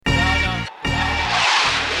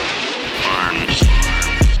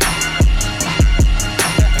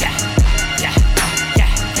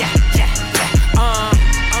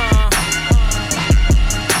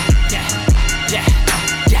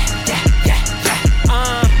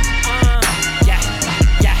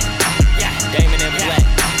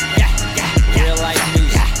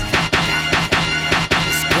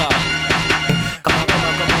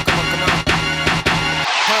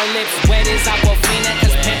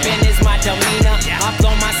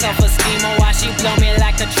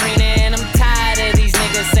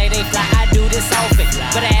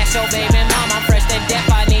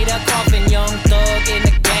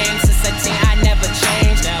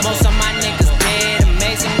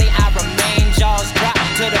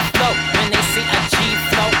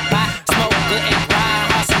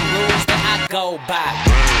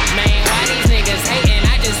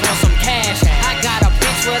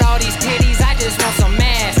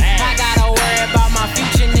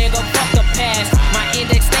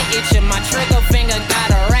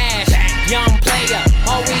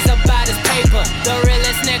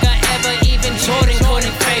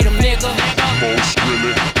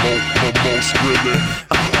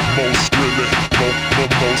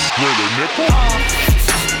Scrilly, nigga.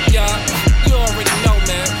 Yeah, you already know,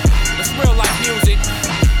 man. It's real life music.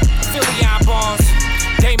 Aphelion, Barz,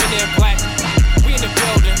 Damon M, BlaQ. We in the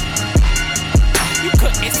building. You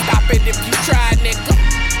couldn't stop it if you tried, nigga.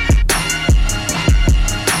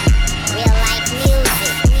 Real life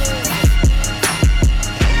music.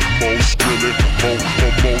 Most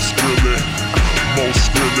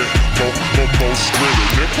Scrilly,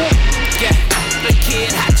 nigga. Yeah, the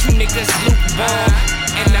kid hot, you niggas lukewarm.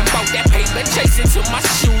 And I'm about that paper chasing till my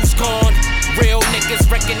shoes gone. Real niggas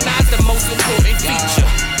recognize the most important feature.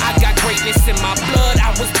 I got greatness in my blood,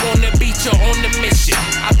 I was born to beat you on the mission.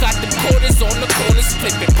 I got them quarters on the corner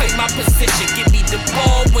flipping, play my position. Give me the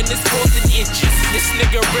ball when it's 4th and inches. This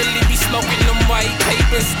nigga really be smoking them white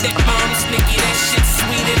papers. That sneaky, that shit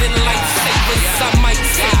sweeter than lifesavers. I might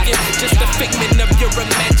say it, just a figment of your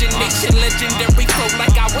imagination. Legendary flow like